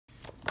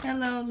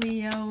Hello,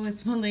 Leo.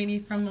 It's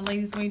Maladys from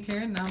Maladys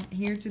Tarot, and I'm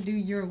here to do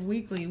your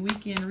weekly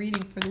weekend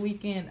reading for the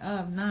weekend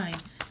of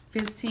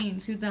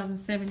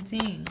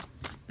 9/15/2017.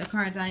 The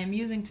cards I am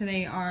using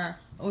today are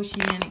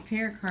Oceanic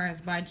Tarot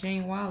cards by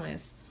Jane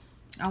Wallace.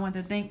 I want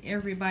to thank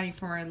everybody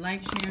for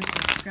like, sharing,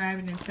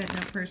 subscribing, and setting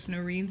up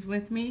personal readings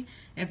with me.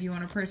 If you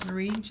want a personal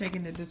reading, check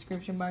in the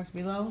description box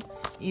below.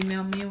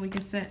 Email me and we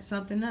can set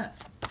something up.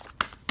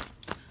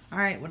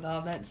 Alright, with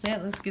all that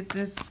said, let's get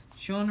this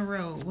show on the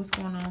road. What's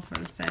going on for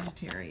the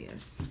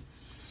Sagittarius?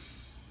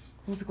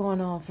 What's going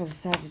on for the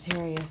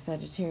Sagittarius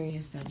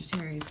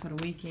for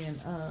the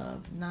weekend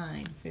of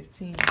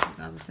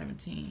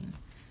 9/15/2017?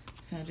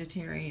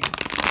 Sagittarius.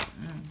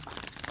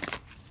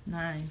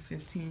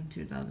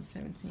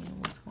 9/15/2017.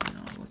 What's going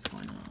on? What's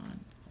going on?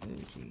 Oh,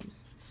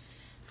 jeez.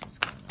 What's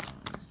going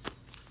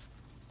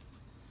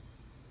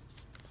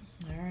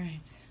on?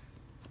 Alright.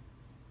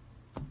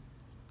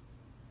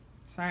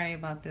 Sorry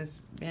about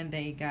this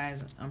band-aid,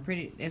 guys.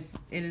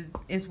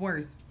 It's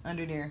worse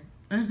under there.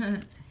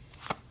 I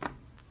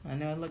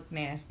know it looked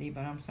nasty,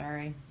 but I'm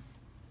sorry.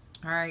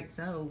 Alright,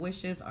 so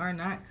wishes are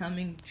not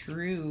coming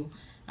true.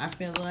 I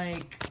feel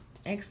like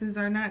exes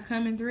are not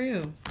coming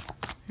through.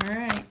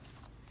 Alright.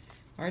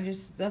 Or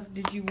just stuff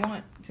that you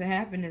want to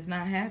happen is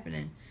not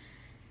happening.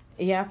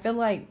 Yeah, I feel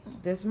like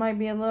this might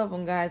be a love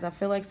one, guys. I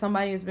feel like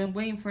somebody has been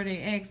waiting for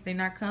their ex. They're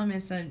not coming,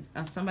 so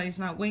somebody's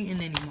not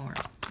waiting anymore.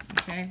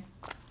 Okay?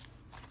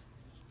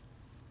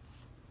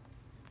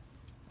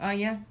 Oh,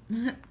 yeah.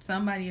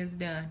 Somebody is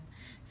done.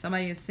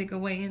 Somebody is sick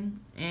of waiting,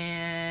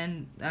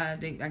 and I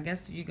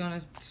guess you're going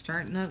to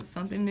start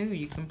something new.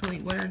 You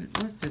complete.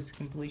 What's this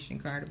completion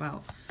card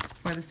about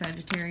for the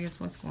Sagittarius?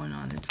 What's going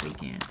on this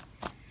weekend?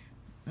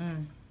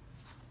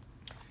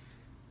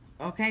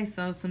 Okay,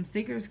 so some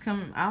secrets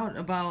come out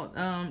about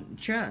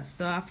trust.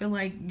 So I feel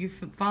like you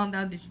found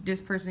out that this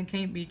person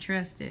can't be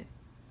trusted.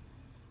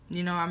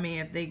 You know, I mean,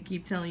 if they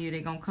keep telling you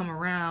they're going to come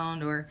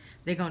around or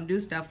they're going to do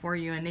stuff for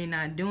you and they're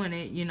not doing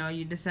it, you know,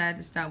 you decide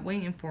to stop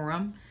waiting for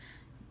them.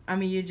 I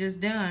mean, you're just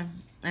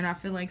done. And I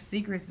feel like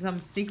some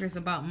secrets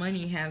about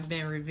money have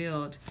been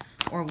revealed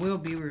or will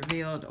be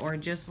revealed, or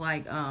just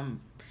like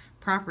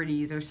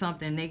properties or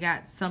something. They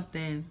got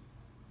something.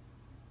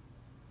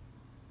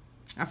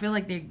 I feel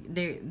like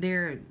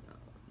they're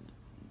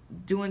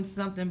doing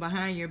something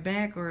behind your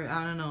back, or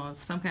I don't know,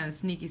 some kind of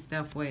sneaky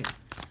stuff with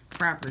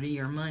property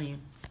or money.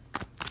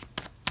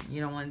 You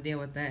don't want to deal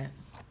with that.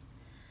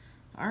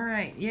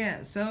 Alright,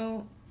 yeah,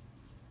 so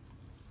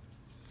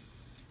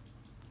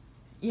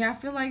yeah, I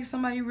feel like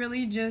somebody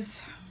really just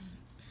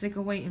sick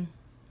of waiting.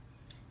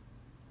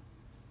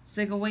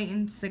 Sick of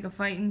waiting, sick of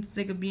fighting,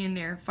 sick of being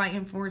there,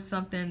 fighting for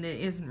something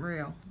that isn't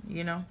real,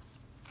 you know?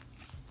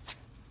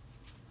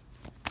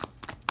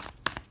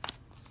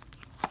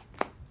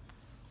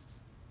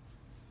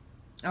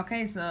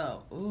 Okay,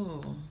 so,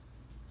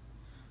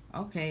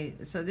 okay,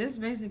 so this is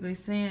basically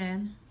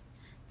saying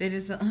that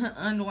it's an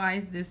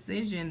unwise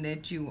decision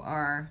that you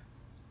are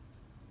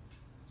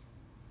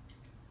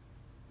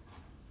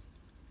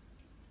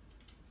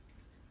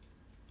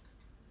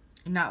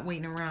not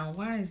waiting around.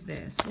 Why is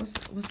this?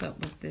 What's up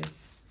with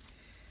this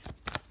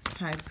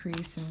High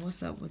Priest, and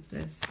what's up with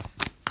this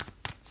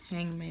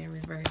Hangman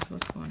reverse?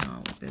 What's going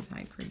on with this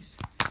High Priest?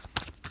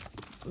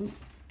 Ooh,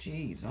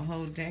 jeez, a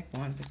whole deck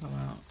wanted to come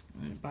out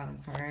on the bottom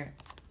card.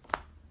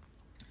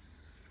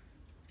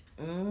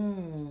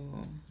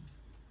 Ooh.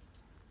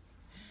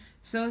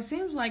 So it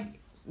seems like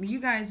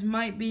you guys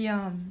might be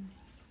in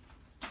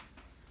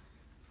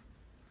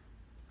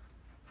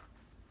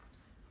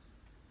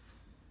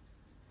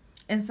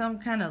some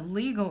kind of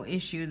legal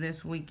issue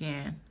this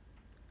weekend.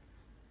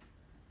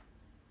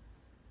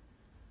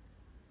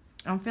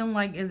 I'm feeling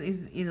like it's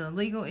either a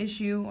legal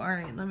issue. All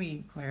right, let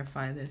me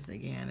clarify this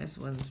again. This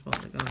wasn't supposed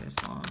to go this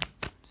long.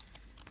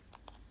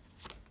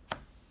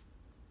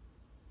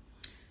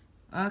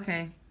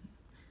 Okay.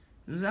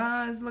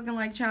 It's looking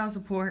like child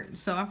support.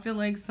 So I feel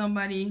like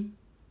somebody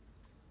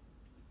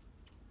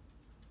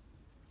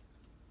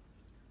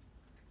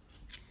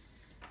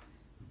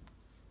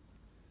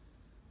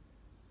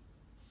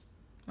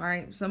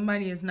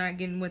somebody is not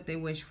getting what they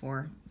wish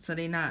for, so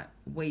they're not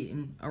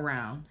waiting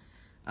around.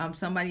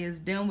 Somebody is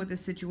dealing with the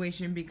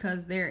situation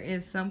because there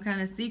is some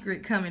kind of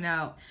secret coming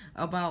out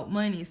about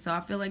money. So I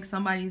feel like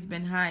somebody's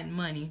been hiding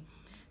money.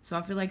 So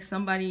I feel like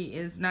somebody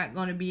is not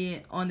going to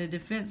be on the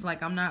defense,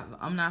 like I'm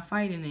not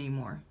fighting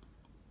anymore.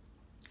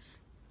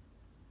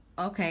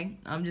 Okay,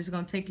 I'm just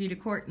going to take you to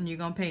court and you're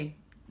going to pay.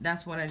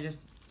 That's what I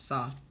just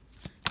saw.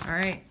 All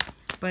right.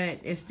 But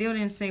it still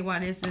didn't say why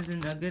this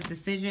isn't a good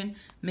decision.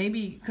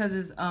 Maybe because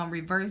it's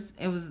reverse.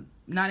 It was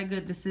not a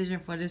good decision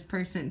for this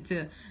person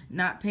to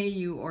not pay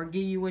you or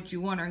give you what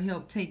you want or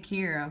help take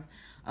care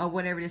of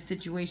whatever the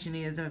situation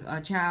is,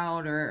 a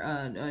child or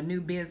a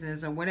new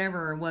business or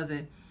whatever it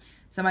wasn't.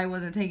 Somebody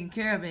wasn't taking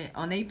care of it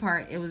on their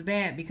part. It was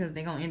bad because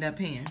they're going to end up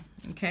paying.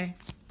 Okay?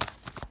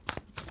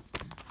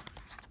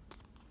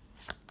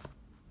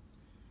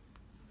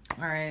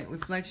 All right,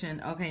 reflection.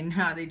 Okay,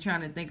 now they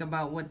trying to think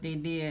about what they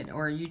did,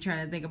 or you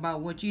trying to think about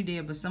what you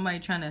did, but somebody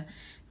trying to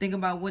think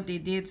about what they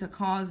did to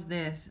cause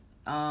this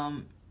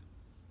in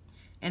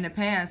the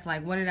past.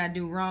 Like, what did I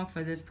do wrong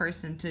for this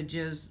person to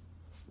just,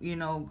 you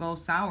know, go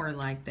sour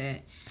like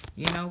that?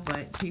 You know,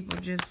 but people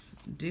just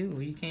do.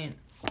 You can't,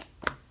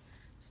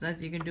 there's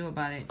nothing you can do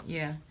about it.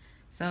 Yeah.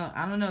 So,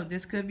 I don't know.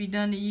 This could be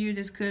done to you.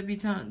 This could be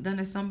done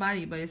to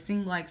somebody, but it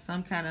seemed like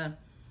some kind of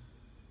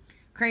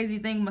crazy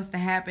thing must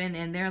have happened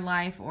in their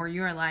life or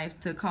your life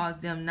to cause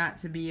them not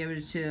to be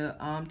able to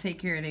take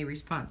care of their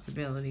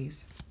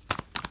responsibilities.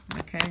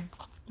 Okay,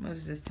 what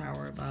is this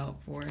tower about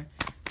for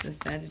the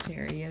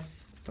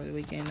Sagittarius for the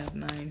weekend of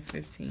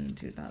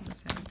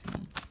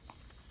 9/15/2017?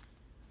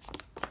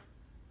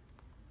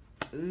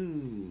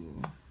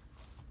 Ooh.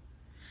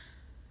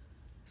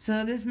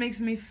 So this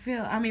makes me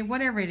feel, I mean,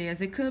 whatever it is,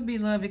 it could be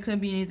love, it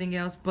could be anything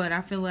else, but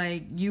I feel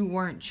like you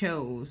weren't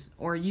chose,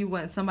 or you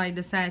want somebody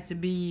decided to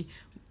be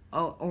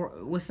or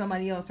with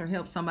somebody else or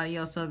help somebody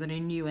else other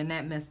than you, and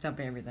that messed up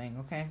everything,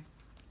 okay?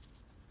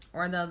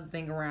 Or the other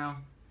thing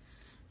around.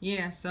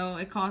 Yeah, so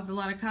it caused a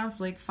lot of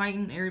conflict,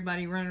 fighting,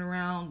 everybody running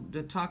around,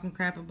 talking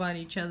crap about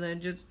each other,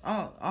 just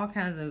all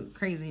kinds of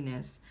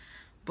craziness.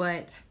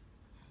 But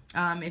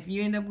if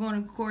you end up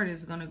going to court,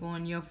 it's going to go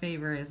in your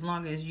favor as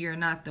long as you're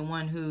not the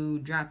one who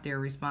dropped their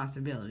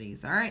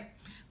responsibilities, all right?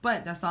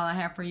 But that's all I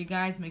have for you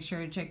guys. Make sure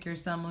to check your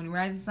sun, moon, and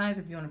rising signs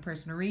if you want a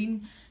personal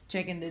reading.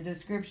 Check in the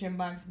description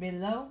box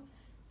below.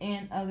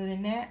 And other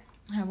than that,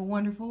 have a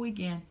wonderful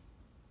weekend.